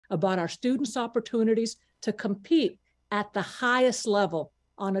about our students' opportunities to compete at the highest level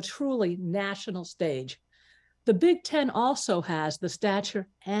on a truly national stage. The Big Ten also has the stature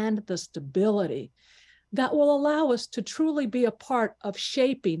and the stability that will allow us to truly be a part of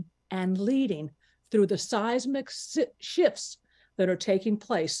shaping and leading through the seismic shifts that are taking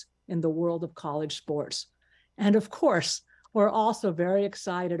place in the world of college sports. And of course, we're also very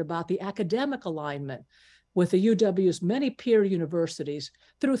excited about the academic alignment with the UW's many peer universities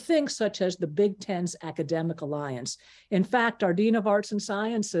through things such as the Big Ten's Academic Alliance. In fact, our Dean of Arts and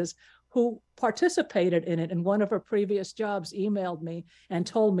Sciences, who participated in it in one of her previous jobs, emailed me and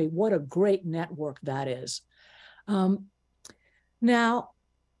told me what a great network that is. Now,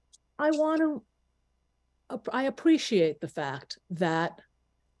 I appreciate the fact that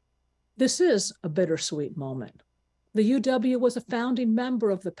this is a bittersweet moment. The UW was a founding member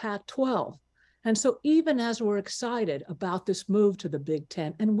of the Pac-12. And so even as we're excited about this move to the Big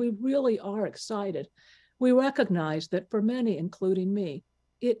Ten, and we really are excited, we recognize that for many, including me,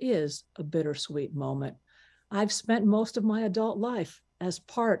 it is a bittersweet moment. I've spent most of my adult life as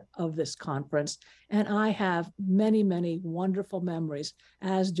part of this conference, and I have many, many wonderful memories,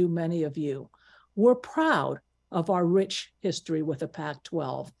 as do many of you. We're proud of our rich history with the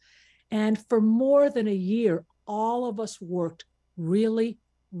Pac-12. And for more than a year, all of us worked really,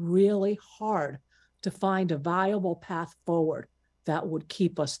 really hard to find a viable path forward that would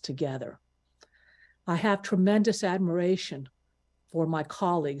keep us together. I have tremendous admiration for my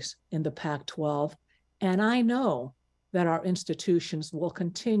colleagues in the Pac-12, and I know that our institutions will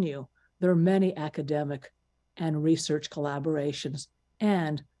continue their many academic and research collaborations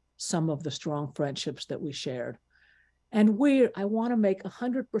and some of the strong friendships that we shared. And I want to make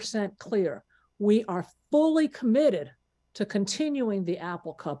 100% clear, we are fully committed to continuing the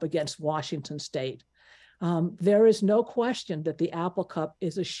Apple Cup against Washington State. There is no question that the Apple Cup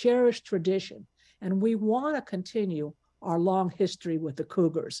is a cherished tradition, and we want to continue our long history with the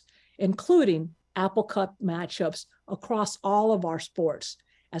Cougars, including Apple Cup matchups across all of our sports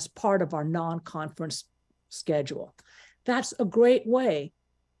as part of our non-conference schedule. That's a great way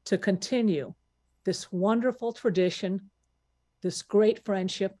to continue this wonderful tradition, this great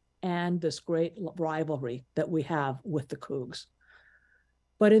friendship, and this great rivalry that we have with the Cougs.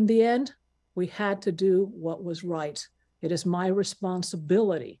 But in the end, we had to do what was right. It is my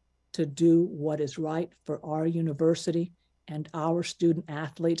responsibility to do what is right for our university and our student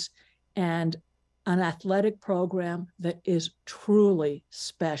athletes, and an athletic program that is truly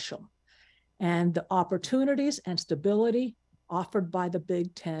special. And the opportunities and stability offered by the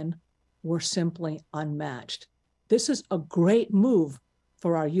Big Ten were simply unmatched. This is a great move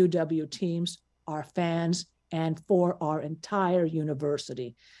for our UW teams, our fans, and for our entire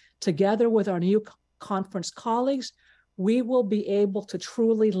university. Together with our new conference colleagues, we will be able to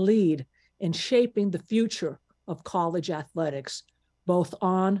truly lead in shaping the future of college athletics, both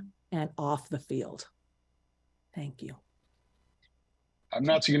on and off the field. Thank you. I'm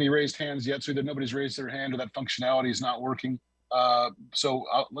not seeing any raised hands yet, so either nobody's raised their hand or that functionality is not working. So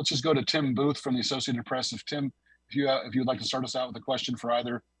let's just go to Tim Booth from the Associated Press. If Tim, if you'd like to start us out with a question for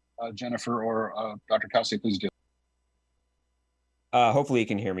either Jennifer or Dr. Cauce, please do. Hopefully you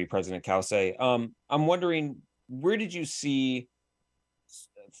can hear me, President Cauce. I'm wondering, where did you see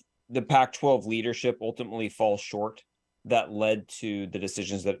the Pac-12 leadership ultimately fall short that led to the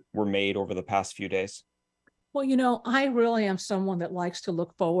decisions that were made over the past few days? Well, you know, I really am someone that likes to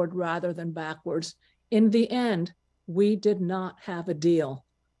look forward rather than backwards. In the end, we did not have a deal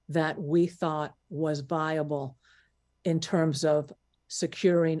that we thought was viable in terms of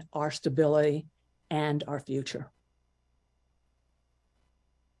securing our stability and our future.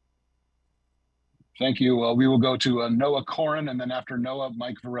 Thank you. We will go to Noah Cohen, and then after Noah,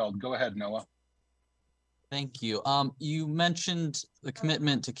 Mike Vareld. Go ahead, Noah. Thank you. You mentioned the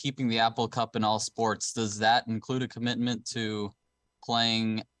commitment to keeping the Apple Cup in all sports. Does that include a commitment to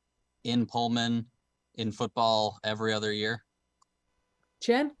playing in Pullman in football every other year?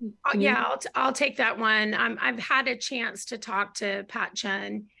 Jen? Yeah, I'll take that one. I've had a chance to talk to Pat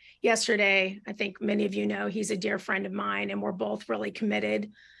Chen yesterday. I think many of you know he's a dear friend of mine, and we're both really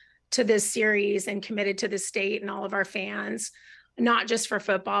committed to this series and committed to the state and all of our fans, not just for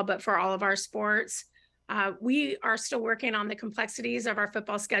football, but for all of our sports. We are still working on the complexities of our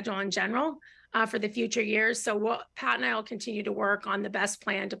football schedule in general for the future years. So Pat and I will continue to work on the best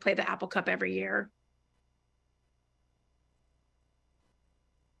plan to play the Apple Cup every year.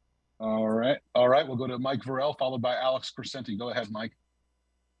 All right. We'll go to Mike Varel, followed by Alex Crescenti. Go ahead, Mike.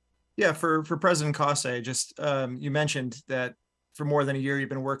 Yeah, for President Cauce, just you mentioned that for more than a year, you've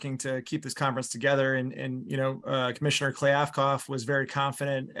been working to keep this conference together. And Commissioner Klyafkov was very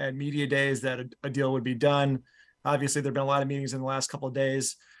confident at media days that a deal would be done. Obviously, there've been a lot of meetings in the last couple of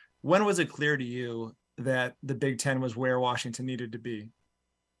days. When was it clear to you that the Big Ten was where Washington needed to be?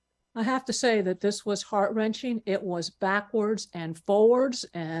 I have to say that this was heart-wrenching. It was backwards and forwards,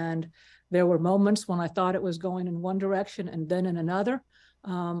 and there were moments when I thought it was going in one direction and then in another.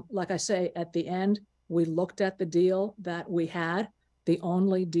 Like I say, at the end, we looked at the deal that we had, the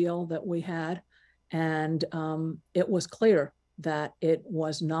only deal that we had, and it was clear that it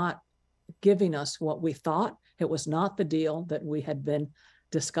was not giving us what we thought. It was not the deal that we had been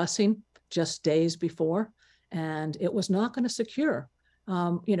discussing just days before, and it was not going to secure.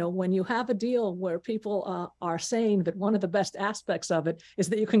 When you have a deal where people are saying that one of the best aspects of it is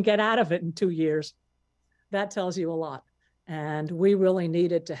that you can get out of it in 2 years, that tells you a lot. And we really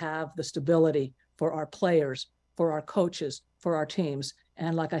needed to have the stability for our players, for our coaches, for our teams.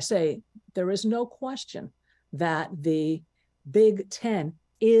 And like I say, there is no question that the Big Ten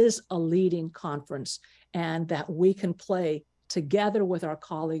is a leading conference and that we can play together with our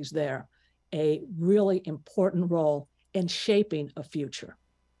colleagues there a really important role in shaping a future.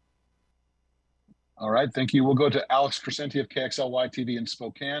 All right, thank you. We'll go to Alex Crescenti of KXLY TV in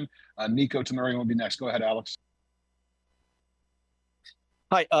Spokane. Nico Tamurian will be next. Go ahead, Alex.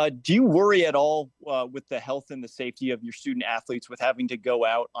 Hi, do you worry at all with the health and the safety of your student athletes with having to go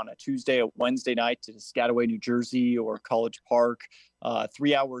out on a Tuesday or Wednesday night to Piscataway, New Jersey or College Park,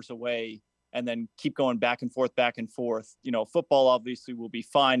 3 hours away, and then keep going back and forth, back and forth? Football obviously will be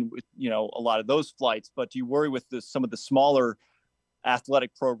fine with, a lot of those flights, but do you worry with some of the smaller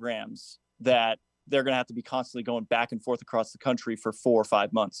athletic programs that they're going to have to be constantly going back and forth across the country for 4 or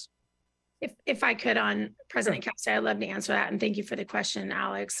 5 months? If I could, on President Cauce, I'd love to answer that. And thank you for the question,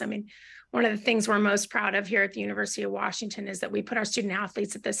 Alex. I mean, one of the things we're most proud of here at the University of Washington is that we put our student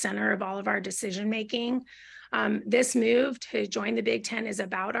athletes at the center of all of our decision-making. This move to join the Big Ten is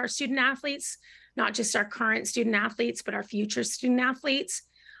about our student athletes, not just our current student athletes, but our future student athletes.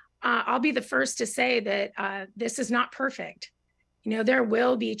 I'll be the first to say that this is not perfect. There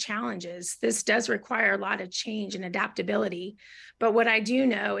will be challenges. This does require a lot of change and adaptability. But what I do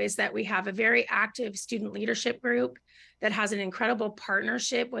know is that we have a very active student leadership group that has an incredible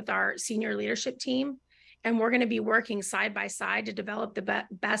partnership with our senior leadership team. And we're going to be working side by side to develop the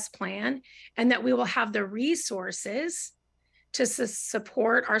best plan, and that we will have the resources to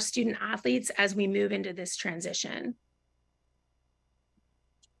support our student athletes as we move into this transition.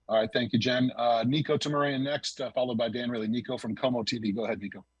 All right, thank you, Jen. Nico Tamurian next, followed by Dan Riley. Nico from Como TV. Go ahead,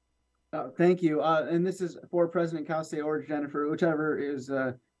 Nico. Thank you. And this is for President Cauce or Jennifer, whichever is,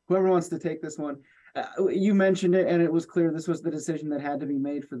 whoever wants to take this one. You mentioned it, and it was clear this was the decision that had to be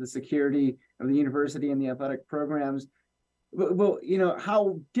made for the security of the university and the athletic programs. Well,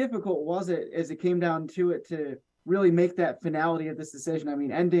 how difficult was it as it came down to it to really make that finality of this decision? I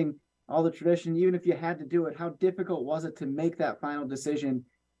mean, ending all the tradition, even if you had to do it, how difficult was it to make that final decision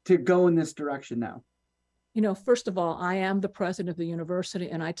to go in this direction now? First of all, I am the president of the university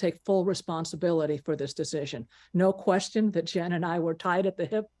and I take full responsibility for this decision. No question that Jen and I were tied at the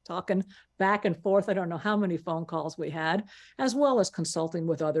hip, talking back and forth. I don't know how many phone calls we had, as well as consulting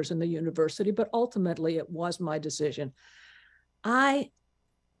with others in the university, but ultimately it was my decision.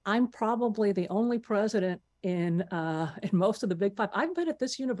 I'm probably the only president in most of the Big Five. I've been at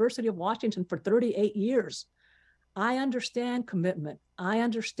this University of Washington for 38 years. I understand commitment. I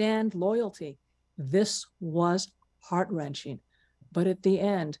understand loyalty. This was heart-wrenching, but at the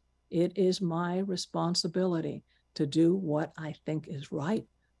end, it is my responsibility to do what I think is right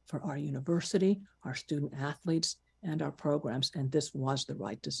for our university, our student athletes, and our programs, and this was the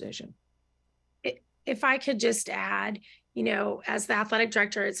right decision. If I could just add, as the athletic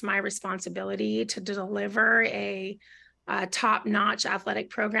director, it's my responsibility to deliver a top-notch athletic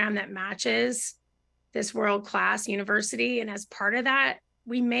program that matches this world-class university. And as part of that,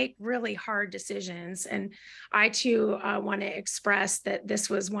 we make really hard decisions. And I too want to express that this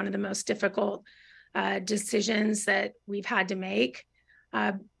was one of the most difficult decisions that we've had to make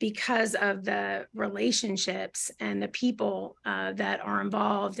because of the relationships and the people that are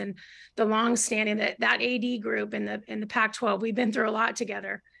involved and the longstanding that AD group in the Pac-12. We've been through a lot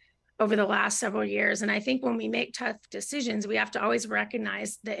together over the last several years. And I think when we make tough decisions, we have to always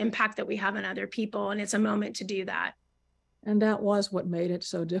recognize the impact that we have on other people. And it's a moment to do that. And that was what made it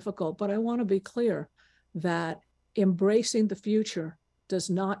so difficult. But I want to be clear that embracing the future does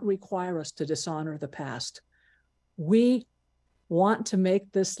not require us to dishonor the past. We want to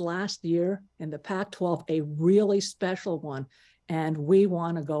make this last year in the Pac-12 a really special one. And we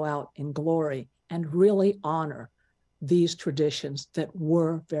want to go out in glory and really honor these traditions that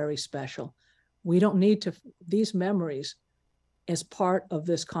were very special. We don't need to, these memories as part of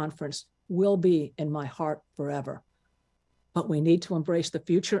this conference will be in my heart forever. But we need to embrace the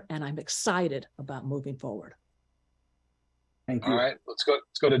future, and I'm excited about moving forward. Thank you. All right, let's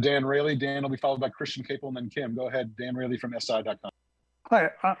go to Dan Rayleigh. Dan will be followed by Christian Capel and then Kim. Go ahead, Dan Rayleigh from SI.com. Hi,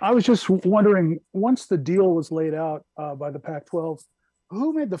 I was just wondering, once the deal was laid out by the Pac-12,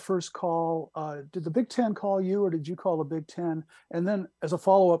 who made the first call? Did the Big Ten call you, or did you call the Big Ten? And then as a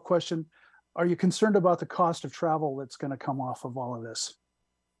follow-up question, are you concerned about the cost of travel that's going to come off of all of this?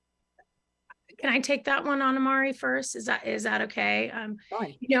 Can I take that one on, Amari, first? Is that okay?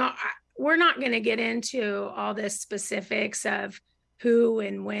 Fine. We're not going to get into all the specifics of who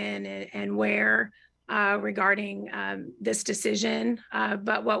and when and where regarding this decision.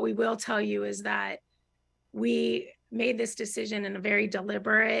 But what we will tell you is that we made this decision in a very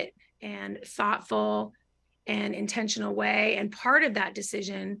deliberate and thoughtful and intentional way. And part of that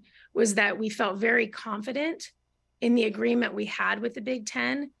decision was that we felt very confident in the agreement we had with the Big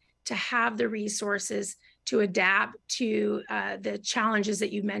Ten to have the resources to adapt to the challenges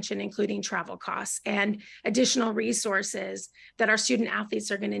that you mentioned, including travel costs and additional resources that our student athletes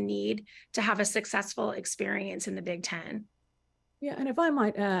are going to need to have a successful experience in the Big Ten. Yeah, and if I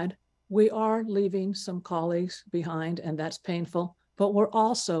might add, we are leaving some colleagues behind, and that's painful, but we're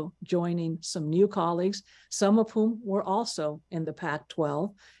also joining some new colleagues, some of whom were also in the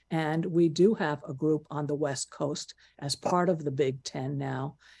Pac-12, and we do have a group on the West Coast as part of the Big Ten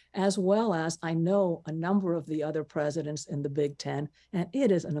now, as well as I know a number of the other presidents in the Big Ten, and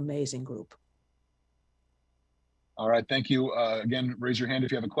it is an amazing group. All right, thank you. Again, raise your hand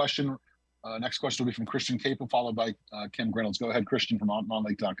if you have a question. Next question will be from Christian Capel, followed by Kim Reynolds. Go ahead, Christian from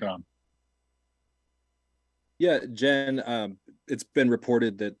onlake.com. Yeah, Jen, it's been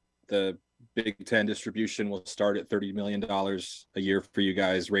reported that the Big Ten distribution will start at $30 million a year for you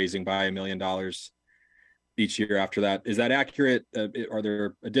guys, raising by $1 million each year after that. Is that accurate? Are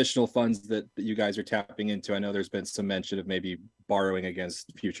there additional funds that you guys are tapping into? I know there's been some mention of maybe borrowing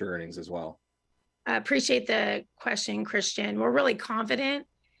against future earnings as well. I appreciate the question, Christian. We're really confident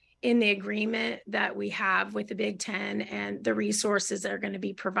in the agreement that we have with the Big Ten and the resources that are going to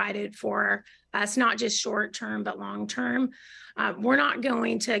be provided for us, not just short term, but long term. We're not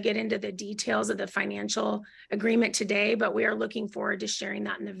going to get into the details of the financial agreement today, but we are looking forward to sharing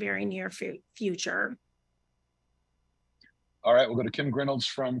that in the very near future. All right, we'll go to Kim Reynolds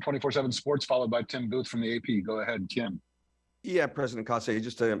from 24/7 Sports, followed by Tim Booth from the AP. Go ahead, Kim. Yeah, President Cauce,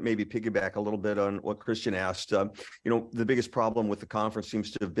 just to maybe piggyback a little bit on what Christian asked, the biggest problem with the conference seems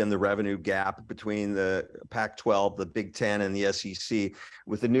to have been the revenue gap between the Pac-12, the Big Ten, and the SEC.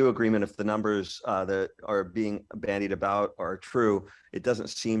 With the new agreement, if the numbers that are being bandied about are true, it doesn't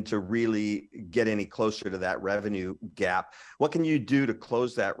seem to really get any closer to that revenue gap. What can you do to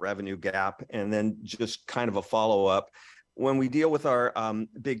close that revenue gap? And then just kind of a follow-up. When we deal with our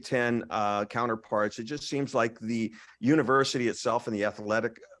Big Ten counterparts, it just seems like the university itself and the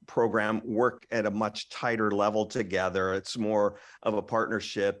athletic program work at a much tighter level together. It's more of a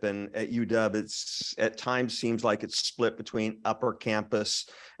partnership. And at UW, it's at times seems like it's split between upper campus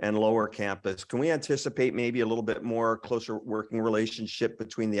and lower campus. Can we anticipate maybe a little bit more closer working relationship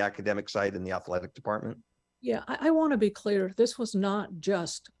between the academic side and the athletic department? Yeah, I want to be clear. This was not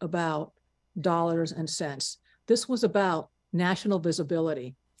just about dollars and cents. This was about national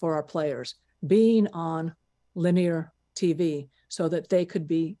visibility for our players, being on linear TV so that they could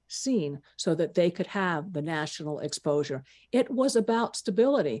be seen, so that they could have the national exposure. It was about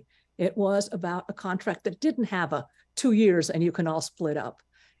stability. It was about a contract that didn't have a 2 years and you can all split up.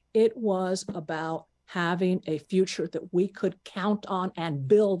 It was about having a future that we could count on and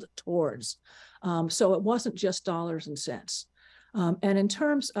build towards. So it wasn't just dollars and cents. And in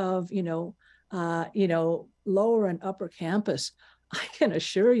terms of, lower and upper campus, I can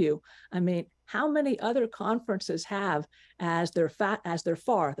assure you, how many other conferences have as their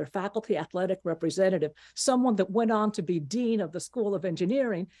faculty athletic representative, someone that went on to be dean of the School of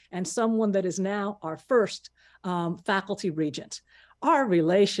Engineering and someone that is now our first faculty regent. Our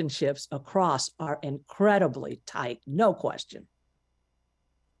relationships across are incredibly tight, no question.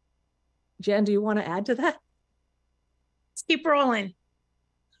 Jen, do you want to add to that? Let's keep rolling.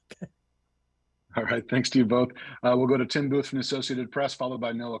 All right, thanks to you both. We'll go to Tim Booth from the Associated Press, followed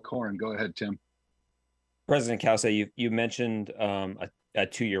by Noah Cohen. Go ahead, Tim. President Cauce, you mentioned a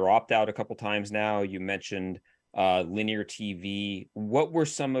 2-year opt-out a couple times now. You mentioned linear TV. What were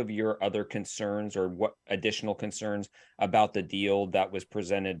some of your other concerns, or what additional concerns about the deal that was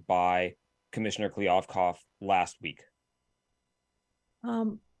presented by Commissioner Kliavkoff last week?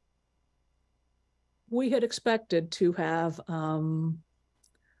 we had expected to have a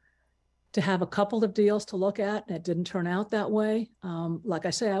couple of deals to look at, and it didn't turn out that way. Like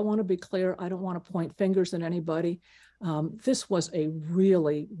I say, I want to be clear. I don't want to point fingers at anybody. This was a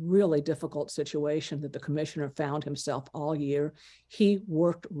really, really difficult situation that the commissioner found himself all year. He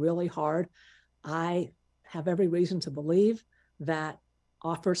worked really hard. I have every reason to believe that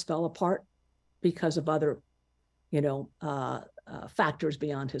offers fell apart because of other, factors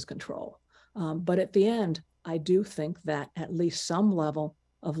beyond his control. But at the end, I do think that at least some level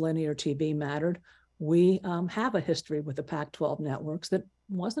of linear TV mattered. We have a history with the Pac-12 networks that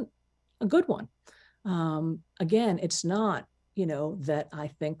wasn't a good one. Again, it's not, that I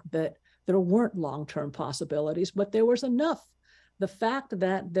think that there weren't long-term possibilities, but there was enough. The fact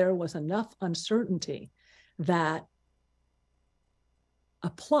that there was enough uncertainty that a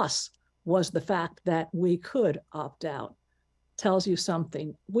plus was the fact that we could opt out tells you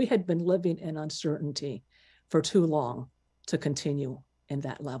something. We had been living in uncertainty for too long to continue in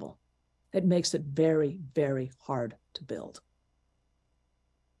that level. It makes it very, very hard to build.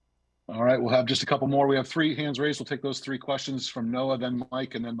 All right, we'll have just a couple more. We have 3 hands raised. We'll take those 3 questions from Noah, then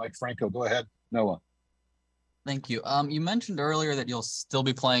Mike, and then Mike Franco. Go ahead, Noah. Thank you. You mentioned earlier that you'll still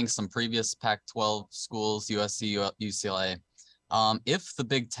be playing some previous Pac-12 schools, USC, UCLA. If the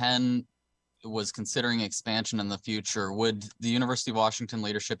Big Ten was considering expansion in the future, would the University of Washington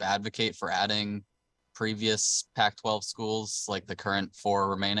leadership advocate for adding previous Pac-12 schools like the current 4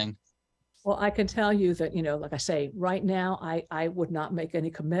 remaining? Well, I can tell you that, like I say, right now, I would not make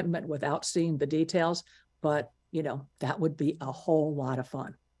any commitment without seeing the details, but, that would be a whole lot of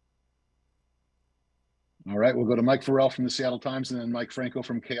fun. All right, we'll go to Mike Farrell from the Seattle Times and then Mike Franco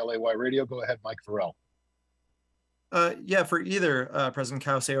from KLAY Radio. Go ahead, Mike Farrell. Yeah, for either President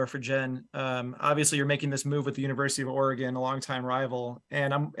Cauce or for Jen, obviously you're making this move with the University of Oregon, a longtime rival,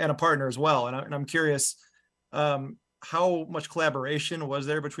 and a partner as well. And I'm curious, how much collaboration was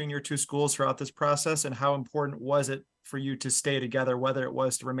there between your 2 schools throughout this process, and how important was it for you to stay together, whether it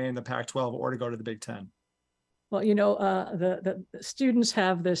was to remain in the Pac-12 or to go to the Big Ten? Well, the students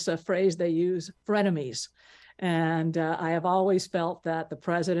have this phrase they use, frenemies. And I have always felt that the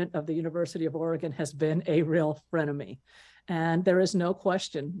president of the University of Oregon has been a real frenemy. And there is no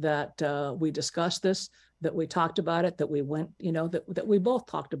question that we discussed this, that we talked about it, that we went, that we both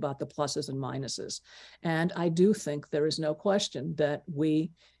talked about the pluses and minuses. And I do think there is no question that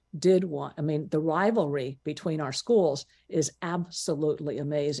we did want, the rivalry between our schools is absolutely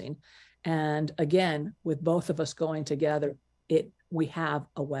amazing. And again, with both of us going together, we have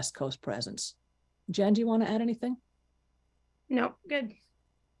a West Coast presence. Jen, do you want to add anything? No, good.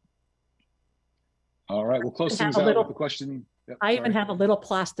 All right, we'll close things out with the question. Yep, I even have a little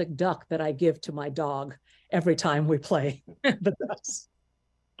plastic duck that I give to my dog every time we play the ducks.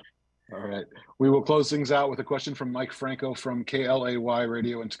 All right, we will close things out with a question from Mike Franco from KLAY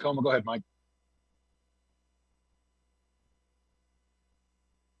Radio in Tacoma. Go ahead, Mike.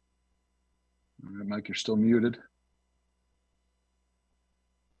 All right, Mike, you're still muted.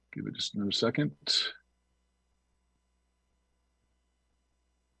 Give it just another second.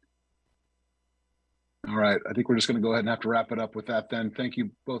 All right, I think we're just going to go ahead and have to wrap it up with that then. Thank you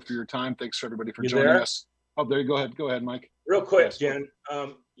both for your time. Thanks for everybody for joining us. Oh, there you go. Go ahead, Mike. Real quick, Jen.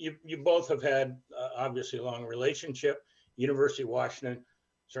 You both have had obviously a long relationship. University of Washington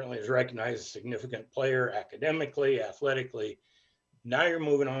certainly is recognized as a significant player academically, athletically. Now you're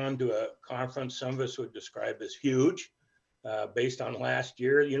moving on to a conference some of us would describe as huge. Based on last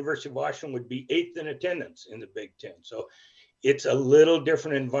year, the University of Washington would be 8th in attendance in the Big Ten. So it's a little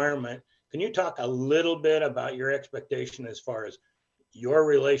different environment. Can you talk a little bit about your expectation as far as your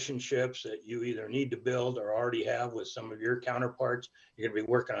relationships that you either need to build or already have with some of your counterparts? You're going to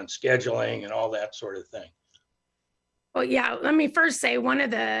be working on scheduling and all that sort of thing. Well, yeah, let me first say one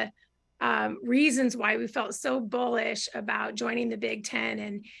of the reasons why we felt so bullish about joining the Big Ten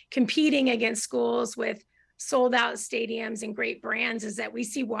and competing against schools with sold out stadiums and great brands is that we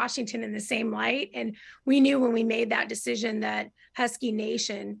see Washington in the same light. And we knew when we made that decision that Husky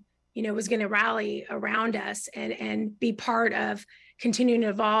Nation, was going to rally around us and be part of continuing to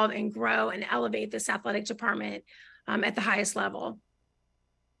evolve and grow and elevate this athletic department at the highest level.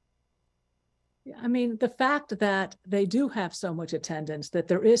 Yeah, the fact that they do have so much attendance, that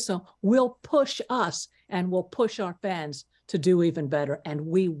there is will push us and will push our fans to do even better, and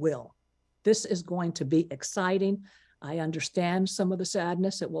we will. This is going to be exciting. I understand some of the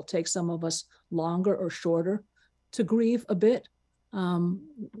sadness. It will take some of us longer or shorter to grieve a bit.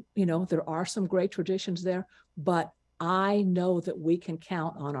 There are some great traditions there, but I know that we can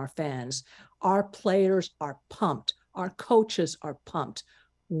count on our fans. Our players are pumped. Our coaches are pumped.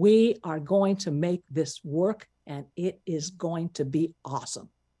 We are going to make this work, and it is going to be awesome.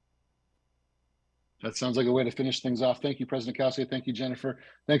 That sounds like a way to finish things off. Thank you, President Cauce. Thank you, Jennifer.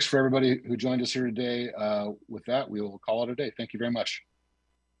 Thanks for everybody who joined us here today. With that, we will call it a day. Thank you very much.